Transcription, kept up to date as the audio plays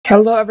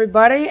Hello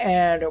everybody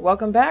and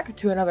welcome back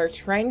to another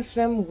Train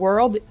Sim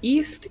World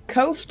East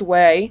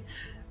Coastway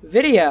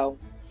video.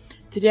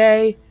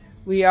 Today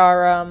we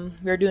are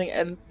doing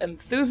an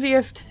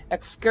enthusiast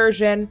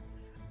excursion,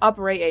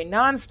 operate a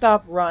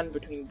non-stop run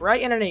between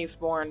Brighton and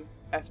Eastbourne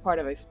as part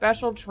of a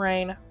special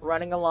train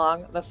running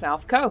along the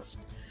south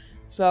coast.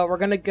 So we're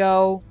gonna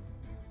go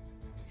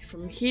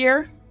from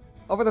here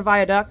over the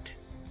viaduct,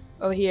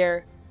 over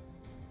here,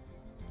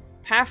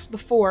 past the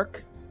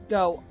fork,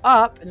 go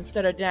up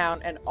instead of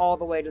down, and all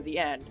the way to the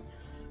end.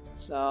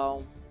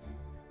 So,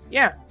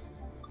 yeah.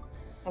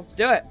 Let's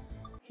do it.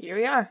 Here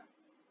we are.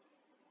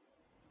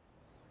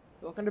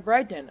 Welcome to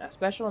Brighton. A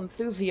special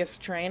enthusiast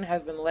train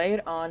has been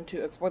laid on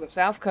to explore the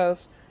south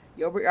coast.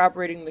 You'll be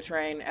operating the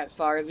train as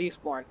far as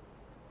Eastbourne.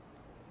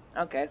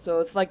 Okay,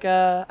 so it's like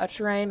a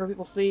train where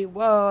people see,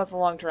 whoa, that's a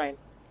long train.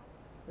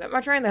 Is that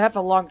my train? That's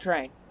a long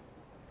train.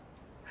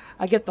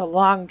 I get the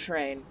long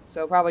train,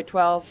 so probably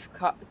 12,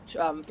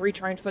 3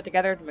 trains put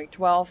together to make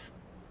 12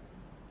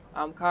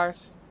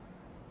 cars,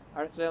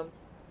 I'd assume.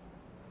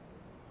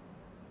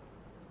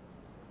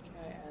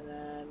 Okay, and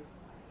then,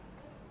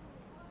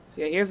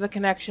 so yeah, here's the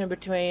connection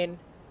between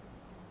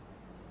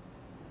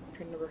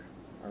train number,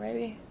 or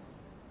maybe,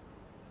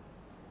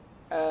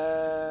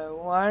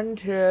 1,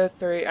 2,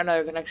 3, oh no,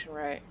 there's a connection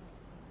right.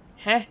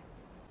 Huh? 1,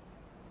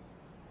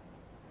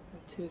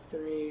 2,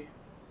 3.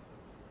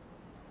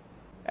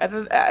 I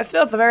feel it's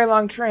a very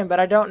long train, but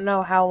I don't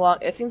know how long.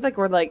 It seems like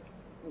we're like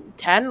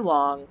 10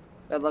 long,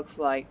 it looks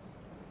like.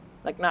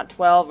 Like not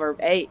 12 or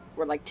 8,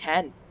 we're like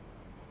 10.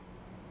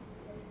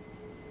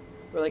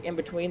 We're like in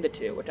between the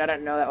two, which I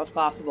didn't know that was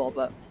possible,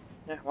 but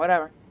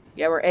whatever.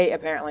 Yeah, we're 8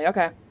 apparently,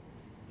 okay.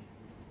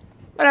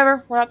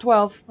 Whatever, we're not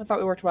 12. I thought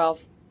we were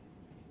 12.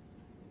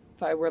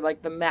 Thought we were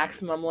like the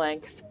maximum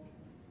length.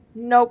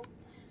 Nope.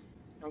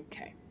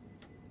 Okay.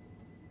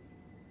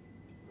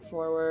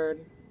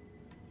 Forward.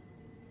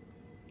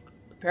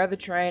 Prepare the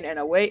train and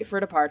await for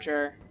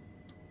departure.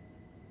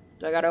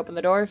 Do I gotta open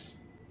the doors?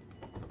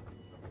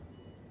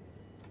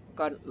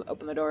 Go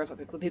open the doors.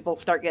 Okay, people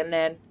start getting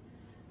in.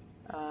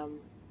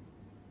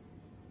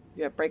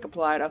 Yeah, brake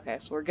applied. Okay,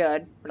 so we're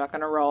good. We're not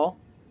gonna roll.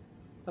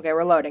 Okay,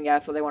 we're loading. Yeah,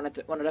 so they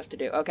wanted us to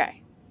do.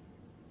 Okay,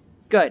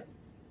 good.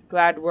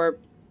 Glad we're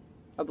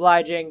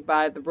obliging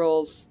by the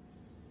rules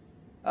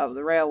of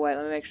the railway.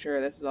 Let me make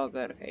sure this is all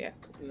good. Okay, yeah.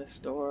 Open this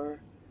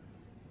door.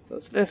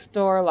 Close this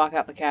door. Lock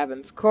out the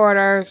cabin's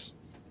quarters.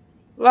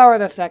 Lower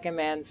the second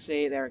man's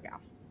seat. There we go.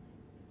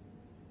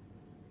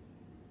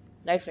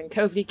 Nice and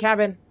cozy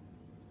cabin.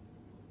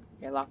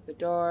 Okay, lock the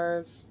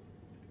doors.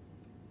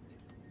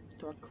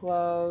 Door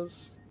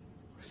closed.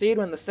 Proceed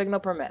when the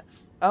signal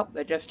permits. Oh,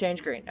 they just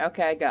changed green.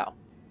 Okay, go.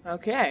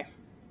 Okay,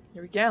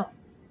 here we go.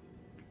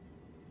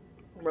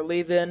 We're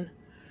leaving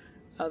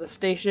the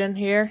station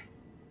here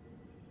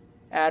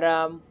at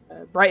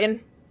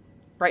Brighton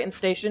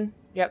Station.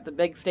 Yep, the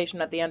big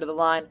station at the end of the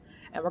line.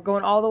 And we're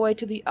going all the way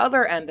to the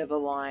other end of the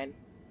line.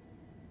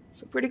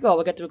 So pretty cool.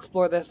 We'll get to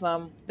explore this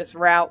this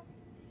route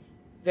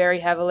very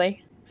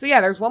heavily. So yeah,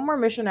 there's one more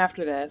mission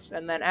after this,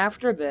 and then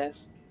after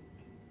this,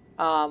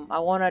 we're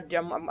gonna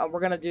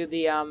do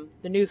the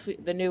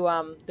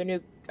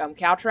new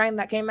cow train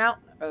that came out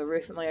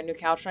recently. A new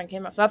cow train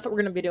came out, so that's what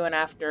we're gonna be doing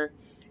after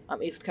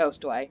East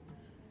Coastway,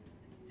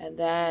 and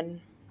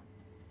then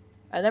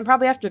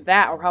probably after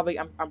that,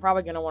 I'm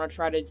probably gonna want to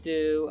try to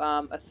do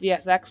a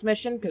CSX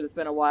mission because it's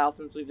been a while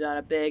since we've done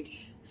a big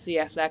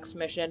CSX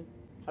mission.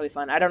 That'll be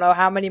fun. I don't know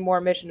how many more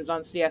missions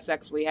on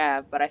CSX we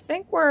have, but I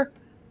think we're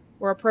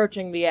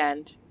approaching the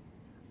end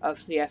of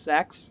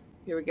CSX.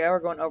 Here we go. We're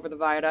going over the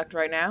viaduct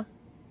right now.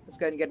 Let's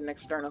go ahead and get an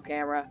external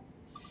camera.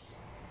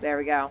 There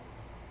we go.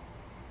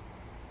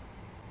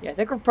 Yeah, I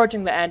think we're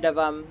approaching the end of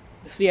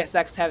the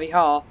CSX heavy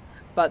haul.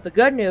 But the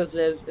good news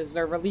is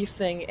they're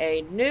releasing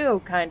a new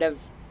kind of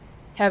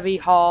heavy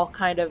haul,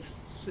 kind of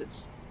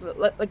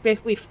like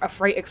basically a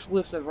freight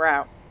exclusive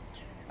route.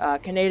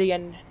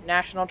 Canadian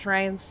national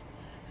trains,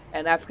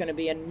 and that's going to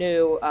be a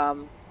new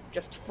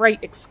just freight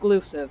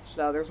exclusive.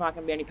 So there's not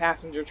going to be any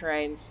passenger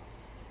trains.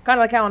 Kind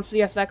of like how on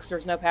CSX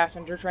there's no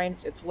passenger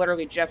trains. It's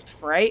literally just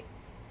freight,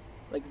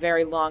 like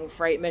very long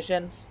freight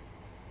missions.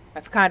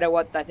 That's kind of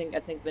what I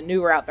think the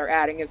new route they're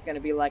adding is going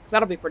to be like. So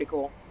that'll be pretty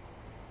cool.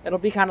 It'll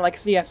be kind of like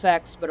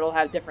CSX, but it'll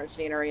have different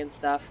scenery and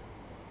stuff.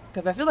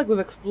 Because I feel like we've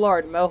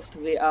explored most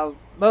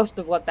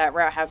of what that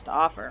route has to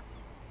offer.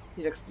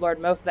 We've explored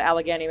most of the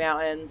Allegheny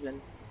Mountains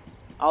and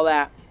all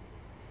that.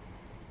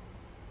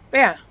 But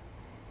yeah.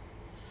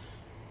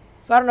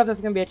 So I don't know if this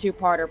is going to be a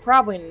two-parter.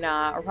 Probably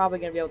not. We're probably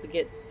going to be able to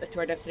get to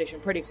our destination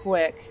pretty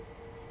quick.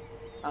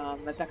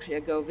 That's actually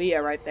a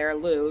Govia right there,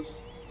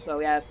 Lewes. So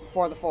yeah, it's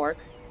before the fork.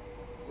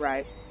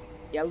 Right.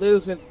 Yeah,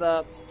 Lewes is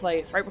the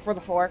place right before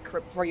the fork,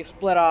 right before you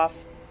split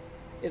off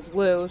is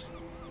Lewes.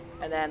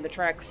 And then the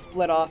tracks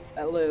split off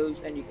at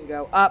Lewes, and you can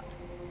go up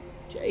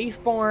to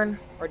Eastbourne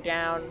or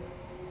down,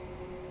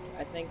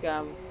 I think,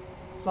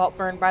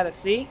 Saltburn by the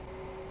Sea.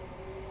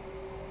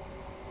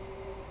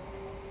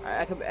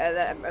 I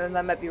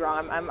might be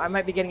wrong. I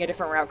might be getting a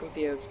different route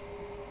confused.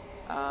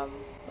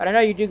 But I know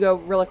you do go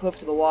really close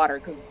to the water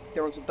because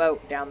there was a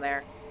boat down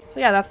there. So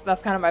yeah,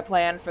 that's kind of my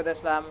plan for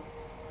this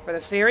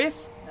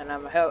series. And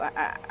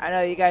I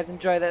know you guys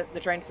enjoy the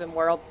train sim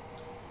world,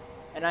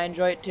 and I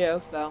enjoy it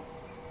too. So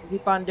we'll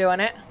keep on doing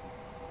it.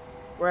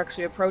 We're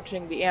actually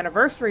approaching the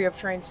anniversary of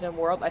Train Sim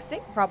World. I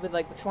think probably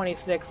like the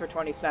 26th or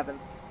 27th.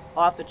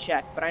 I'll have to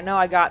check. But I know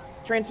I got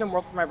Train Sim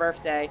World for my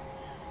birthday,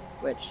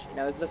 which, you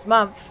know, is this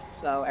month.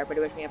 So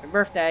everybody wish me happy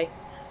birthday.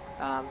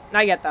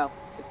 Not yet, though.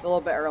 It's a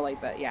little bit early,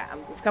 but yeah,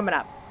 it's coming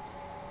up.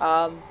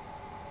 But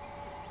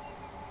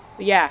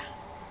yeah,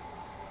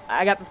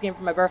 I got this game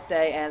for my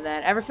birthday, and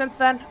then ever since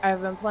then,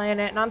 I've been playing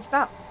it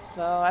non-stop.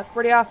 So that's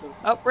pretty awesome.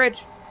 Oh,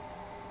 bridge.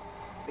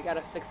 We got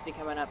a 60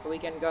 coming up, but we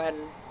can go ahead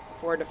and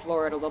afford to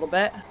floor it a little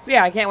bit. So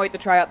yeah, I can't wait to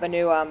try out the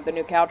new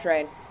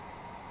Caltrain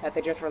that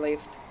they just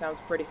released.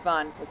 Sounds pretty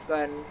fun. Let's go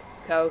ahead and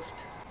coast.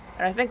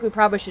 And I think we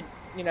probably should,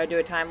 you know, do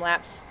a time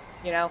lapse,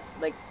 you know,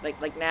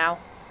 like now,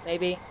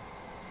 maybe.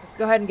 Let's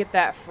go ahead and get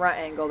that front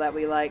angle that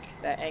we like,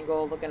 that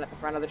angle looking at the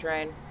front of the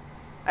train.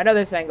 I know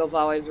this angle's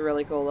always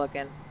really cool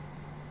looking.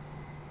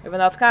 Even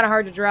though it's kind of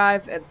hard to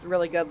drive, it's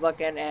really good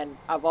looking, and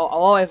I'll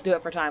always do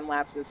it for time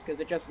lapses because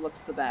it just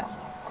looks the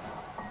best.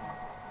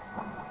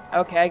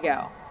 Okay,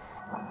 go.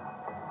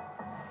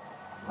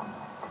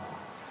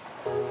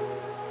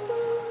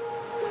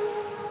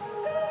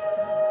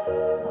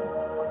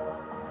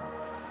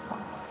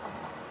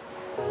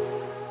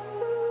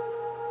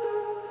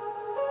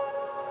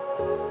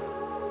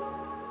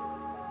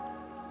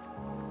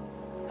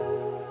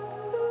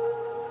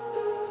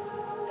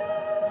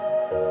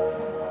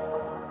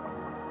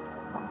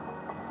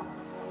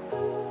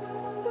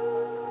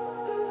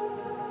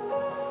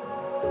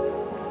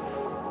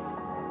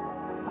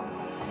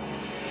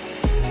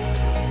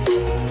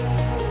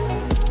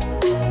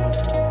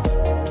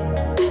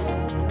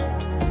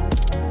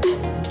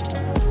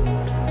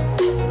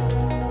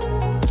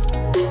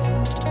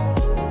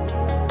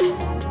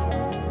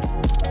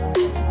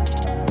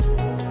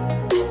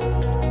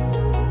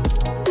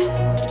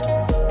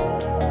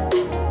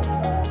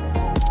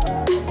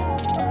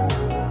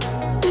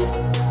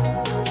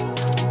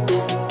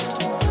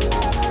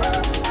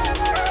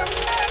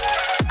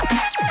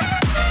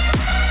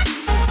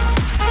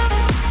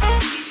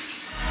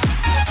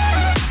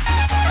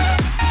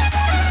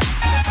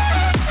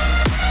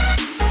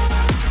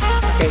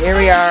 Here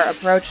we are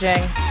approaching.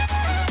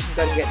 I'm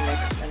going to get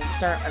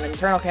an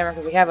internal camera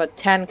because we have a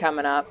 10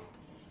 coming up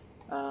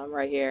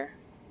right here.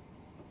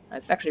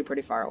 It's actually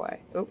pretty far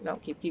away. Oh no,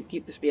 keep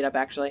the speed up.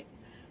 Actually,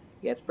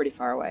 yeah, it's pretty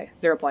far away.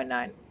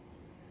 0.9.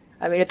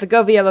 I mean, it's a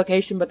go via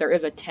location, but there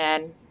is a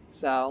 10,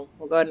 so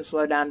we'll go ahead and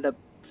slow down to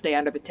stay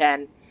under the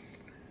 10.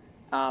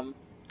 I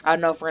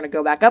don't know if we're gonna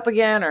go back up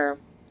again or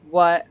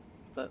what,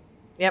 but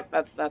yep,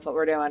 that's what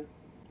we're doing.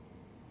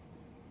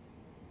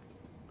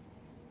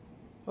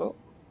 Oh.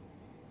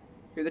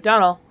 Through the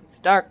tunnel. It's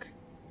dark.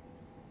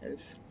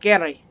 It's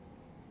scary.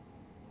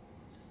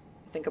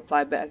 I think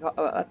apply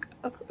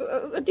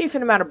a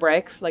decent amount of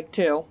brakes, like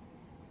two.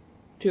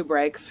 2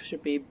 brakes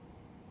should be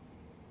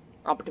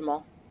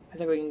optimal. I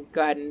think we can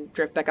go ahead and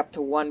drift back up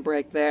to 1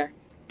 brake there.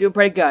 Doing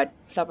pretty good.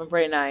 Stopping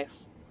pretty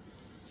nice.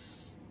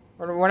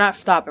 We're not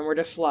stopping, we're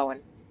just slowing.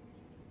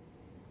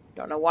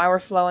 Don't know why we're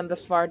slowing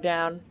this far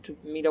down to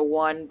meet a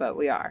 1, but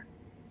we are.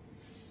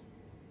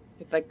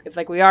 It's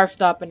like we are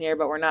stopping here,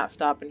 but we're not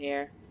stopping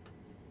here.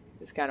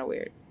 It's kind of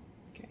weird.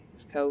 Okay,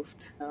 let's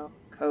coast. Oh,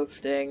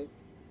 coasting.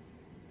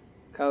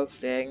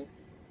 Coasting.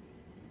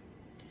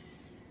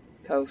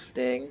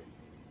 Coasting.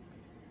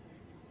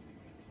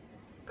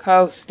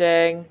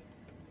 Coasting.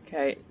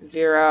 Okay,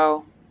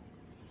 0.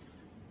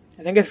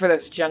 I think it's for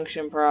this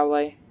junction,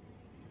 probably.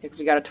 Because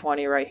we got a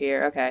 20 right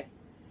here. Okay.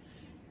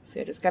 So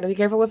you just gotta be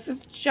careful with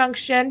this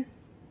junction.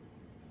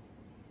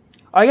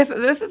 Oh, I guess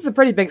this is a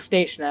pretty big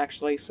station,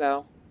 actually,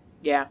 so...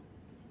 yeah.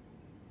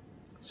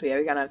 So yeah,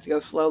 we gotta have to go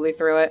slowly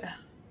through it.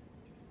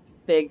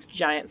 Big,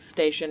 giant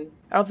station.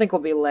 I don't think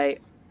we'll be late.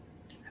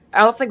 I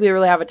don't think we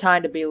really have a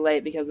time to be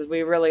late, because if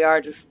we really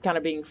are just kind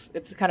of being...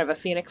 it's kind of a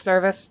scenic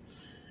service.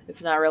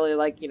 It's not really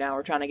like, you know,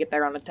 we're trying to get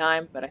there on the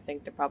time, but I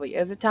think there probably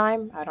is a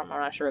time. I'm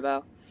not sure,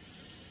 though.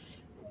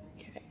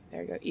 Okay,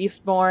 there we go.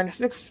 Eastbourne,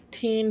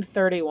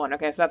 1631.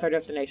 Okay, so that's our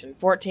destination.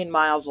 14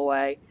 miles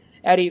away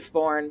at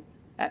Eastbourne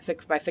at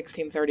 6 by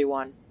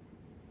 1631.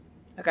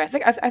 Okay,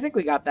 I think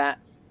we got that.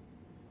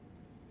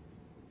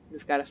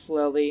 Just gotta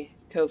slowly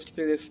coast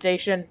through this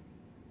station.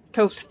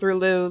 Coast through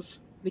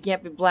loos. We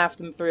can't be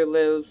blasting through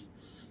loos.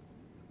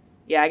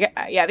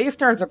 Yeah, these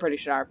turns are pretty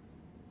sharp.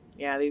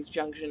 Yeah, these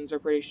junctions are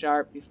pretty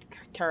sharp. These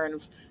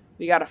turns.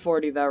 We got a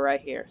 40 though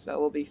right here, so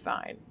we'll be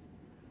fine.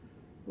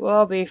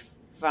 We'll be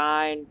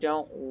fine.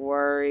 Don't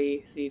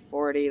worry. See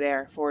 40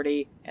 there,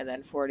 40, and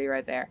then 40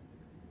 right there.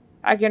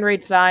 I can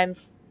read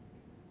signs.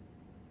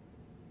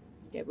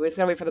 Yeah, but it's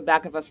gonna wait for the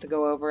back of us to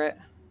go over it.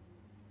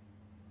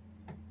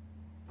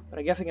 But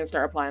I guess we can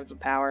start applying some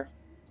power.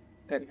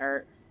 Couldn't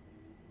hurt.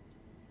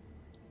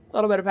 A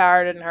little bit of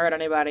power didn't hurt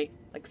anybody.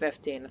 Like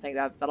 15. I think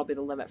that'll be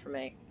the limit for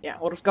me. Yeah,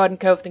 we'll just go ahead and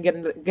coast and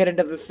get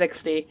into the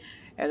 60,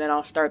 and then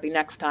I'll start the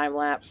next time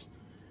lapse.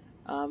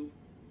 But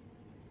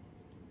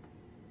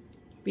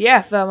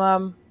yeah,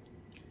 some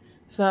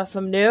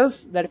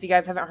news that if you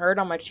guys haven't heard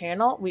on my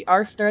channel, we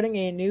are starting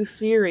a new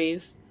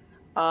series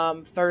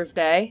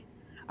Thursday.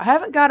 I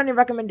haven't got any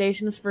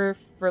recommendations for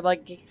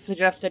like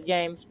suggested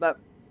games, but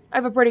I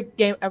have a pretty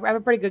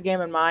good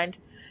game in mind.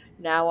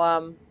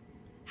 Now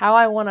how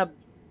I want to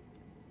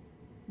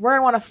where I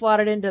want to slot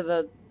it into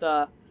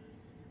the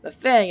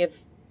thing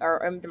is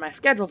or into my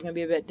schedule is going to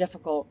be a bit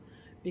difficult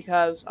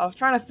because I was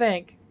trying to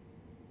think,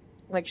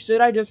 like,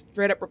 should I just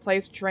straight up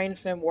replace Train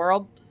Sim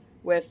World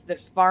with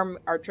this Train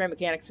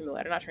Mechanic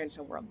Simulator, not Train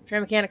Sim World,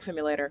 Train Mechanic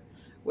Simulator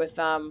with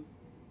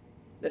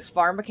this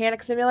Farm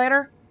Mechanic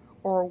Simulator,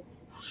 or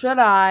should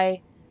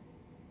I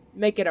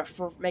make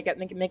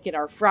it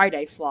our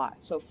Friday slot?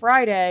 So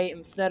Friday,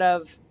 instead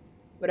of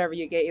whatever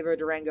you get, either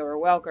Durango or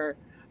Welker,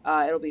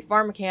 it'll be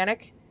Farm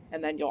Mechanic,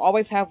 and then you'll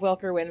always have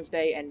Welker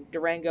Wednesday, and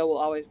Durango will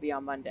always be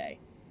on Monday.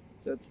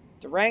 So it's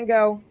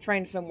Durango,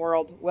 Train Sim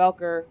World,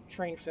 Welker,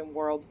 Train Sim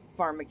World,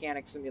 Farm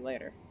Mechanic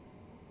Simulator.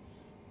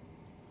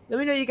 Let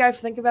me know what you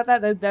guys think about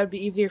that. That would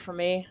be easier for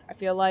me, I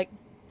feel like,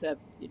 to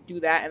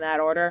do that in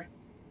that order.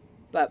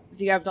 But if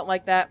you guys don't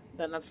like that,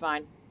 then that's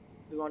fine.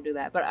 We won't do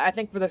that. But I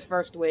think for this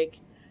first week,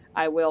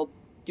 I will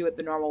do it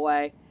the normal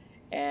way.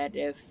 And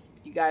if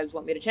you guys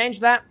want me to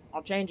change that,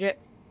 I'll change it.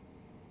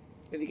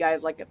 If you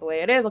guys like it the way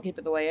it is, I'll keep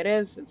it the way it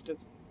is. It's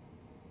just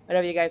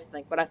whatever you guys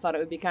think. But I thought it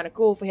would be kind of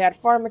cool if we had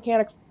Farm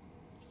Mechanic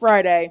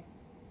Friday,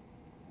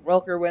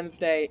 Welker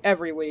Wednesday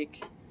every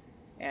week,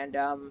 and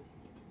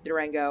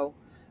Durango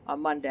on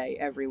Monday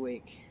every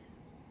week.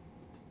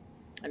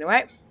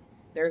 Anyway,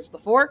 there's the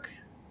fork.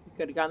 We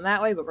could have gone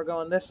that way, but we're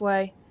going this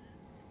way.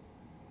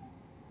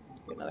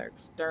 Get another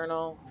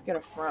external. Let's get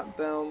a front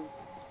boom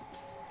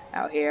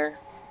out here.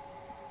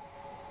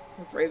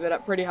 Let's raise it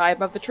up pretty high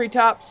above the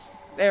treetops.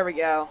 There we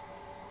go.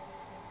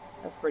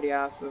 That's pretty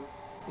awesome.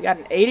 We got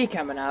an 80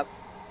 coming up.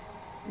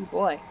 Oh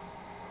boy.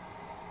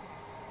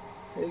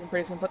 We can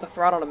pretty soon put the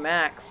throttle to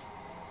max.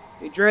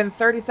 We've driven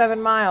 37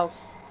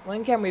 miles.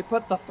 When can we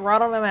put the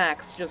throttle to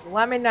max? Just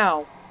let me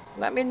know.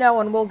 Let me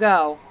know and we'll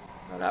go.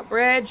 On that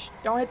bridge.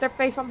 Don't hit their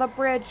face on the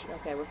bridge.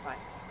 Okay, we're fine.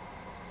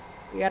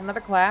 We got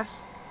another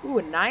class. Ooh,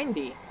 a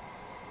 90.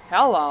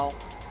 Hello.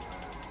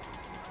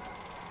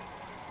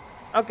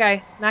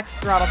 Okay, max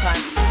throttle time.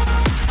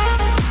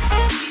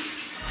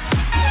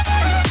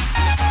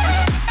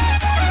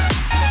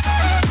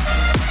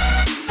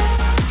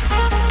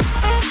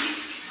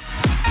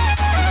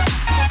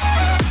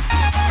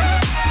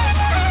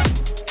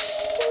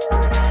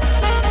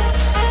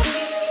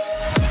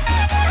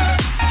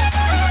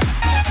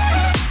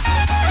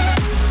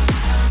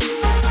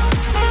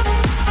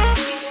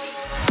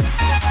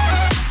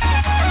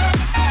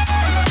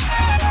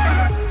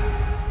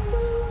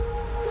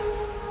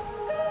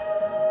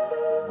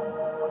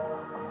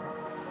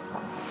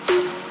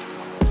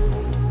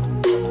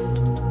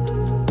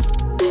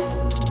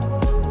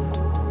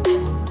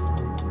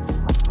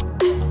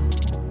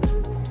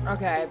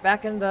 Okay,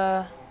 back in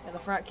the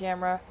front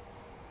camera.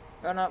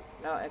 Oh no,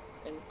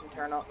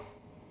 internal.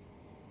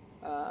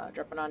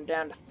 Dropping on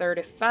down to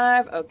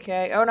 35.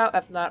 Okay. Oh no,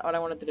 that's not what I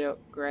wanted to do.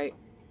 Great.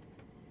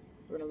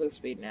 We're gonna lose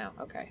speed now.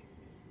 Okay.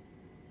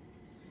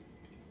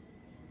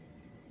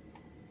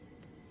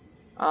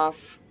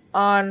 Off,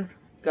 on,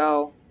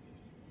 go.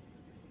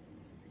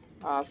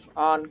 Off,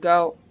 on,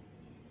 go.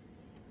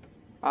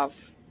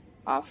 Off,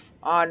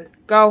 on,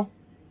 go.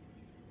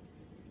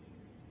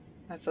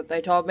 That's what they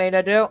told me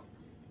to do.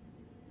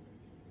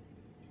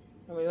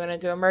 And we went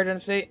into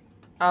emergency.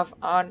 Off,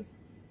 on.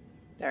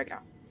 There we go.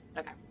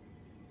 Okay.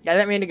 Yeah, I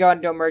didn't mean to go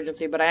into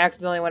emergency, but I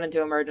accidentally went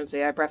into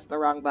emergency. I pressed the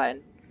wrong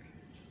button.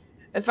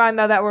 It's fine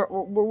though that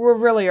we're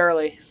really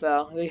early,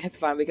 so it's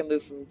fine. We can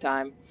lose some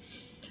time.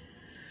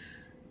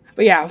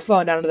 But yeah, I was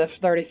slowing down to this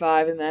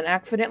 35 and then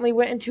accidentally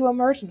went into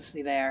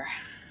emergency there.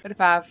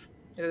 35.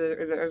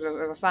 There's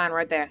a sign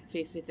right there.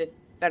 See,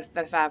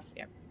 35.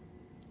 Yeah.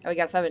 Oh, we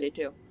got 70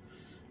 too.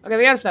 Okay,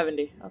 we got a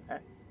 70. Okay.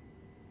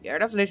 Yeah, our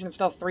destination is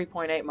still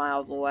 3.8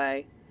 miles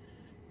away.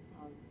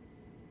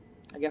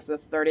 I guess the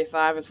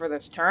 35 is for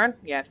this turn?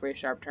 Yeah, it's a pretty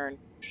sharp turn.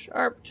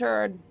 Sharp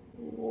turn.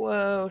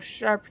 Whoa,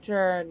 sharp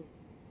turn.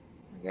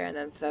 Okay, and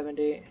then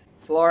 70.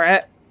 Floor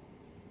it.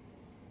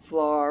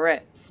 Floor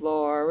it.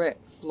 Floor it.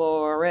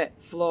 Floor it.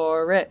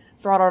 Floor it.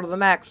 Throttle to the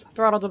max.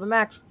 Throttle to the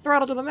max.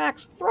 Throttle to the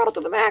max. Throttle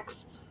to the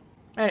max.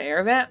 An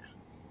air vent?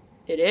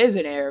 It is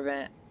an air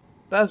vent.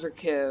 Buzzer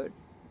code.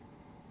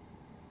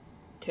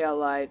 Tail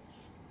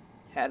lights.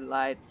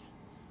 Headlights.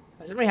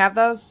 Shouldn't we have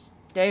those?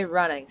 Day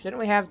running. Shouldn't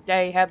we have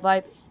day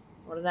headlights?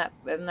 Isn't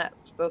that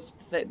supposed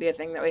to be a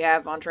thing that we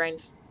have on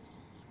trains?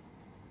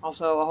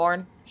 Also a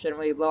horn? Shouldn't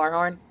we blow our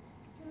horn?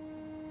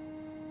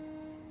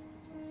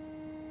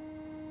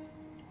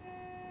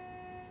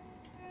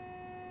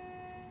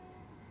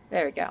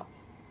 There we go.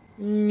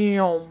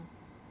 Nyom.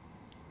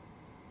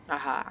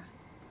 Aha.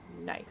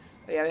 Nice.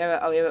 We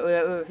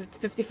have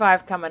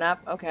 55 coming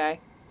up. Okay.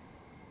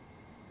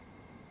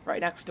 Right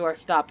next to our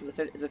stop is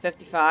a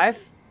 55.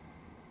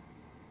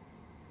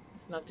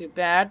 It's not too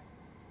bad.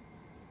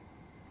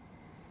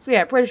 So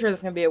yeah, pretty sure this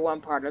is going to be a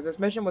one-parter. This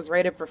mission was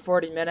rated for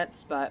 40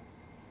 minutes, but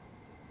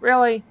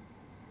really,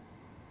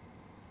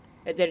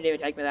 it didn't even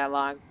take me that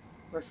long.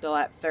 We're still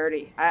at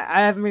 30. I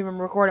haven't even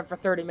recorded for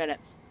 30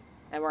 minutes,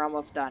 and we're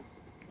almost done.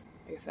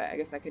 I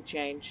guess that could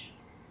change.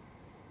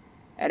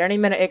 At any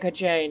minute, it could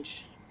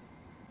change.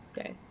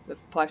 Okay,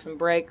 let's apply some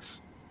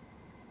brakes.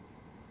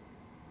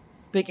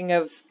 Speaking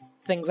of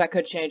things that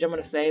could change, I'm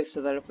going to save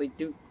so that if we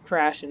do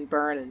crash and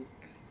burn and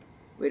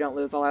we don't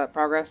lose all that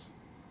progress.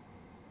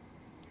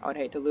 I would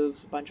hate to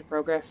lose a bunch of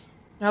progress.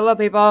 Hello,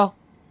 people.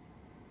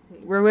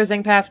 We're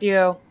whizzing past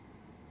you.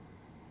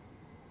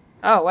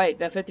 Oh, wait,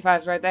 the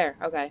 55 is right there.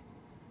 Okay.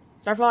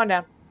 Start slowing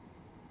down.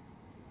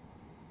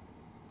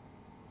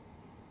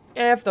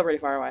 Yeah, it's still pretty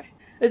far away.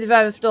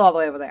 55 is still all the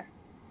way over there.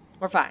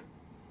 We're fine.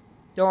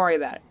 Don't worry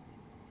about it.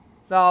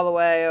 It's all the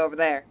way over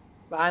there.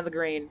 Behind the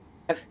green.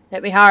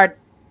 Hit me hard.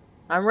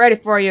 I'm ready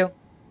for you.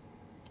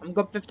 I'm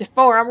going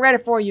 54. I'm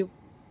ready for you.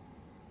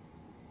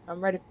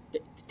 I'm ready to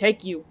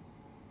take you.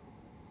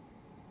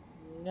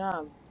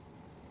 No.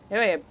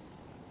 Hey,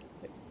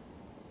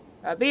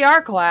 wait.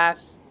 BR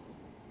class.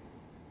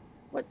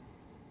 What?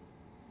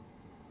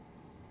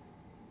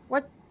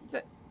 What is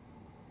it?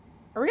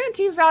 Are we on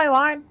Tues Valley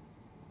Line?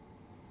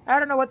 I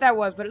don't know what that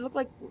was, but it looked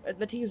like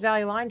the Tues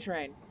Valley Line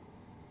train.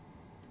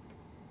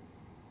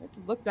 I have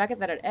to look back at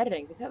that at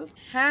editing. But that was...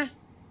 Huh?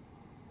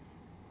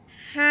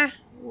 Huh?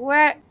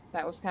 What?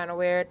 That was kind of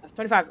weird.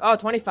 25. Oh,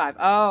 25.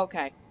 Oh,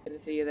 okay.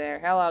 Didn't see you there.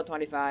 Hello,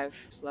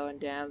 25. Slowing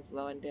down,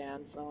 slowing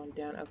down, slowing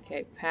down.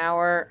 Okay,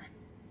 power.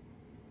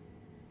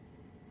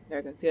 There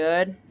we go.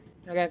 Good.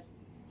 Okay.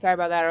 Sorry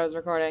about that. I was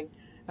recording.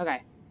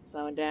 Okay.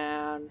 Slowing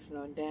down,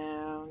 slowing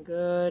down.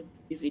 Good.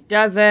 Easy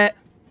does it.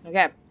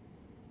 Okay.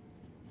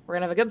 We're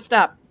gonna have a good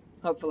stop.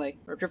 Hopefully.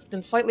 We're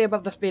drifting slightly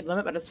above the speed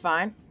limit, but it's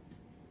fine.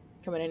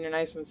 Coming in here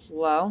nice and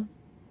slow.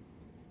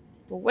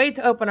 We'll wait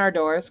to open our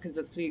doors, because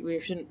we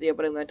shouldn't be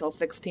opening them until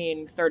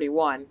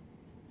 16:31,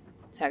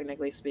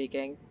 technically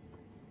speaking.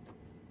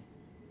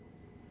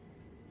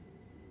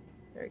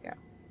 There we go.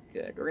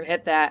 Good. We're going to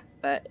hit that,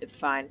 but it's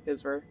fine,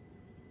 because we're...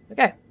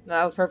 Okay. No,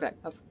 that was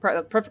perfect. That was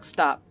a perfect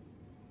stop.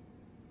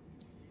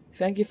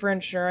 Thank you for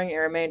ensuring it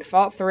remained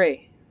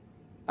fault-free.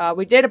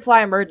 We did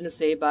apply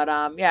emergency, but,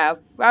 yeah,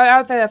 I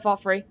would say that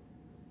fault-free.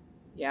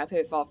 Yeah, I'd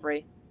say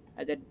fault-free.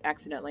 I did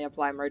accidentally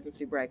apply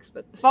emergency brakes,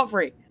 but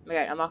fault-free.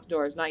 Okay, unlock the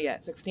doors. Not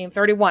yet.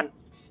 16:31.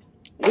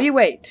 We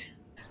wait.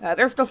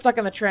 They're still stuck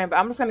in the train, but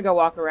I'm just going to go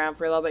walk around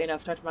for a little bit, you know,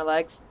 stretch my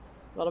legs.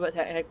 A little bit.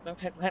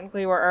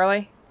 Technically, we're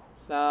early,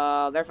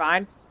 so they're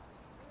fine.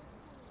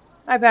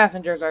 My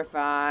passengers are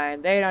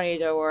fine. They don't need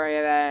to worry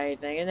about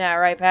anything. Isn't that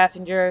right,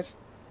 passengers?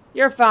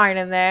 You're fine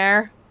in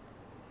there.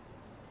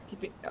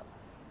 Keep it... Oh.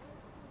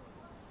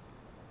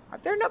 Are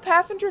there no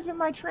passengers in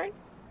my train?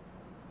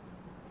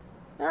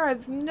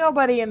 There's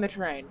nobody in the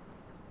train.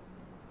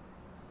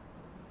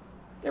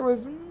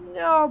 There's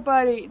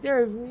nobody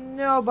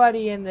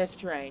in this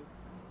train.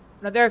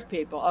 No, there's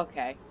people.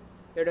 Okay.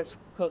 They're just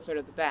closer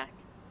to the back.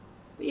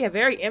 But yeah,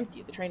 very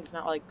empty. The train's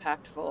not, like,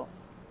 packed full.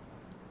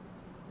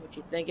 What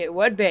you think it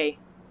would be?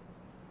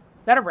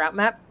 Is that a route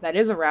map? That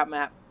is a route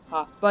map.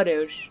 Ha,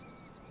 badoosh.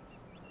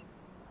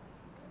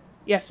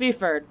 Yeah,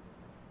 Seaford.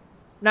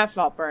 Not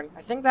Saltburn.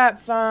 I think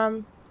that's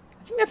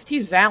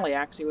Tees Valley,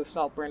 actually, with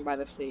Saltburn by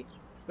the sea.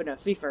 But no,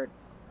 Seaford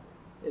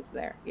is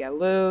there. Yeah,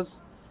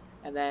 Lewes,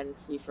 and then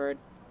Seaford.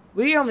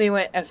 We only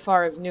went as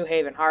far as New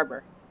Haven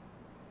Harbor,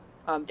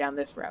 down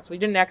this route. So we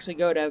didn't actually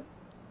go to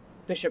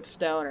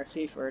Bishopstone or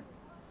Seaford.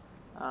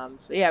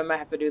 So yeah, we might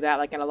have to do that,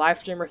 like in a live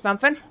stream or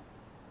something.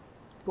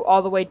 Go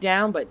all the way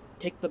down, but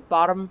take the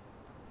bottom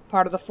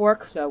part of the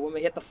fork, so when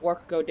we hit the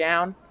fork, go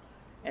down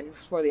and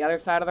explore the other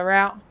side of the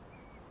route.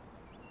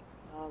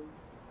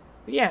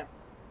 But yeah,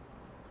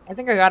 I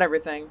think I got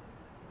everything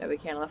that we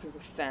can, unless there's a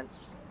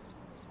fence.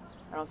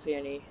 I don't see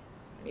any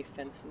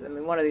fences. I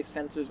mean, one of these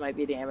fences might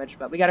be damaged,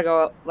 but we gotta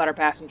go let our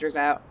passengers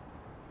out.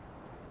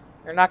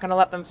 They're not gonna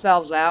let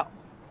themselves out.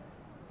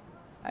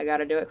 I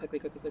gotta do it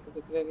quickly.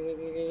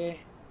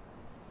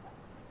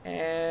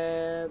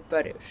 And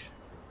badoosh.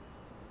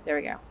 There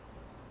we go.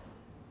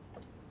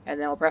 And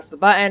then we'll press the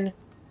button.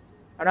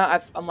 Oh no,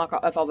 I've unlocked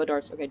all the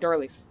doors. Okay, door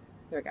release.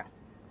 There we go.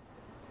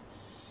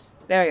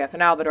 There we go. So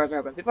now all the doors are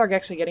open. People are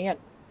actually getting in.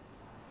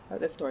 Oh,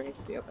 this door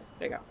needs to be open.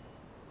 There you go.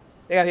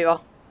 There you go,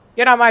 people.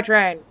 Get on my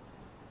train.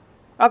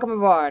 Welcome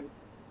aboard.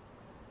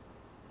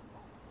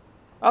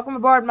 Welcome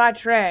aboard my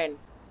train.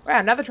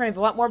 Wow, now the train's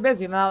a lot more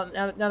busy now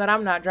that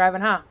I'm not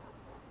driving, huh?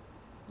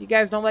 You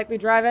guys don't like me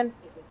driving?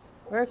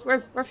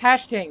 Where's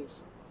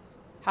Hastings?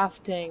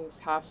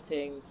 Hastings.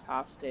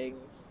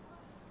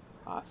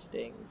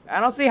 I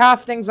don't see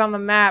Hastings on the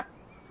map.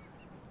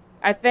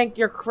 I think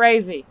you're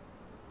crazy.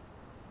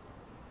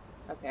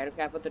 Okay, I just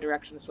gotta put the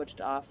direction switch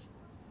to off.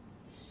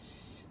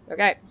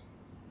 Okay.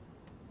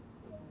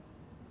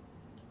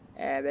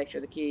 And make sure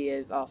the key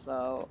is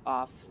also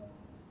off.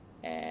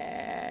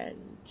 And,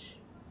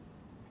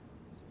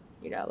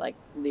 you know, like,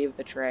 leave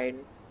the train.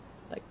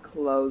 Like,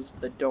 close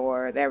the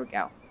door. There we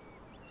go.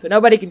 So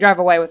nobody can drive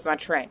away with my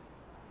train.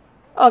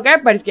 Oh, look,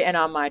 everybody's getting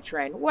on my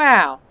train.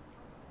 Wow.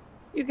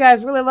 You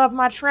guys really love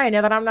my train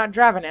now that I'm not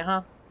driving it,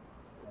 huh?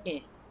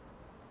 Eh.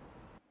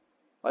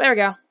 Well, there we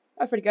go.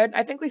 That's pretty good.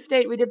 I think we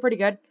did pretty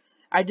good.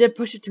 I did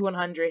push it to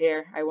 100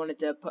 here. I wanted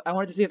to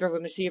see if there was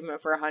an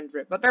achievement for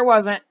 100, but there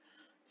wasn't.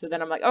 So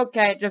then I'm like,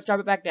 okay, just drop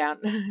it back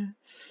down.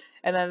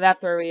 And then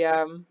that's where we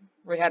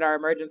had our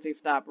emergency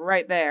stop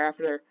right there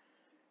after.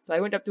 So I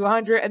went up to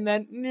 100 and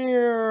then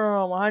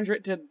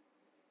 100 to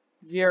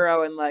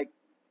 0 in like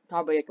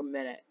probably like a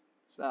minute.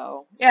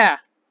 So yeah,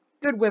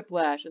 good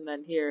whiplash. And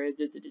then here is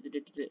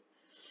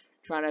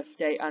trying to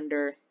stay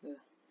under.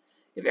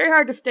 It's very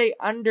hard to stay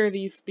under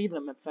these speed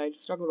limits. I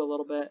struggled a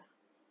little bit.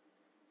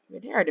 I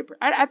mean, here I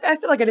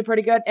feel like I did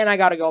pretty good, and I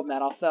got a gold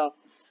medal. So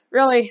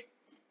really,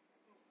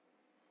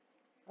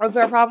 was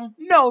there a problem?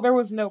 No, there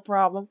was no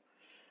problem.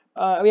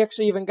 We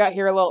actually even got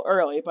here a little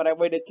early, but I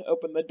waited to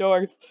open the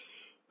doors.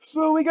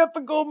 So we got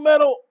the gold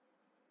medal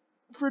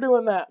for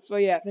doing that. So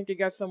yeah, thank you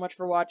guys so much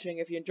for watching.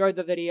 If you enjoyed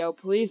the video,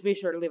 please be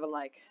sure to leave a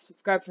like.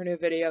 Subscribe for new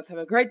videos. Have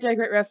a great day,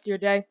 great rest of your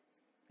day.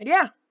 And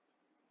yeah,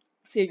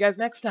 see you guys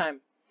next time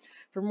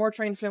for more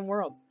Train Sim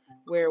World,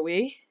 where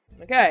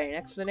okay,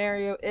 next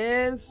scenario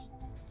is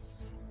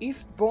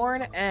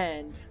Eastbourne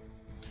and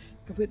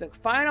complete the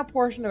final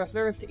portion of a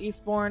service to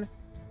Eastbourne,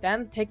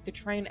 then take the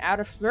train out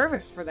of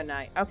service for the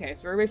night. Okay,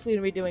 so we're basically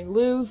going to be doing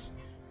Tues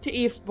to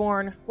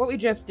Eastbourne, what we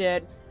just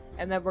did,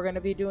 and then we're going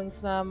to be doing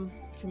some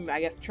I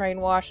guess, train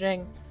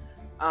washing,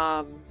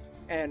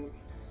 and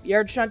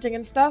yard shunting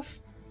and stuff.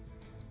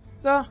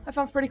 So, that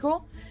sounds pretty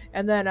cool.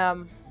 And then,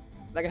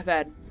 like I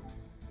said,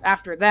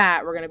 after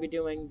that, we're going to be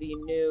doing the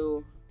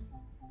new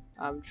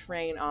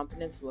train on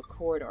Peninsula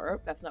Corridor.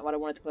 Oh, that's not what I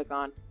wanted to click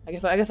on. I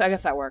guess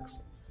that works.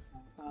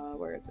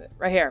 Where is it?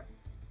 Right here.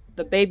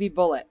 The Baby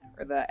Bullet,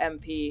 or the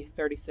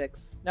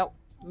MP36. Nope.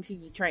 Let me see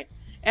the train.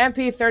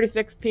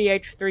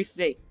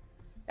 MP36PH3C.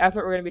 That's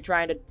what we're going to be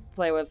trying to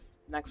play with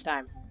next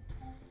time.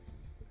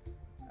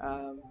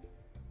 I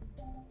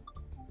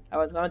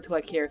was going to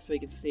click here so we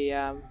can see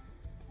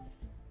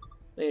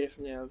latest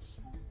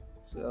news.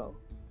 So,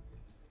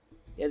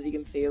 as you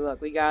can see,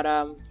 look, we got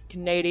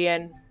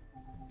Canadian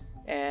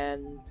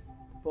and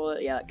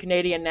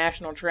Canadian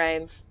national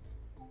trains.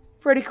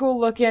 Pretty cool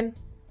looking.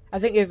 I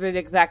think these are the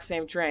exact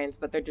same trains,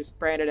 but they're just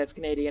branded as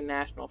Canadian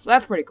national. So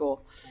that's pretty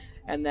cool.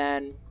 And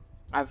then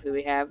obviously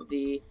we have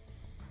the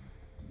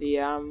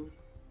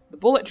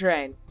bullet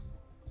train,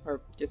 or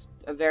just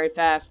a very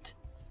fast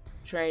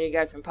train. You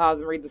guys can pause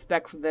and read the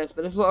specs of this,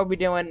 but this is what we'll be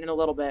doing in a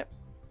little bit.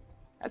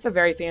 That's a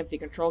very fancy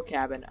control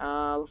cabin.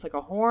 Looks like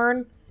a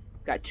horn.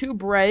 Got 2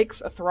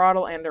 brakes, a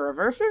throttle, and a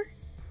reverser?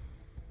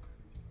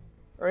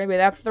 Or maybe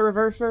that's the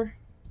reverser?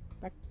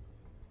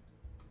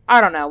 I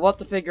don't know. We'll have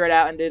to figure it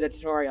out and do the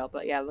tutorial.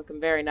 But yeah, looking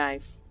very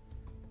nice.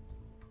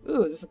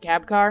 Ooh, is this a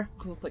cab car?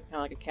 Looks like kind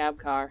of like a cab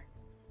car.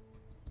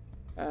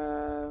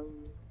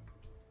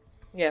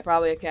 Yeah,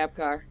 probably a cab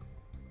car.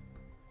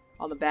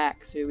 On the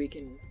back, so we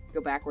can go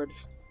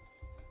backwards.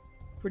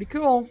 Pretty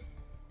cool.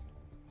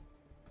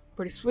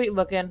 Pretty sweet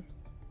looking.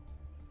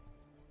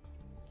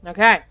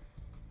 Okay.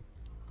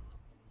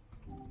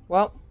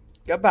 Well,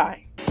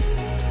 goodbye.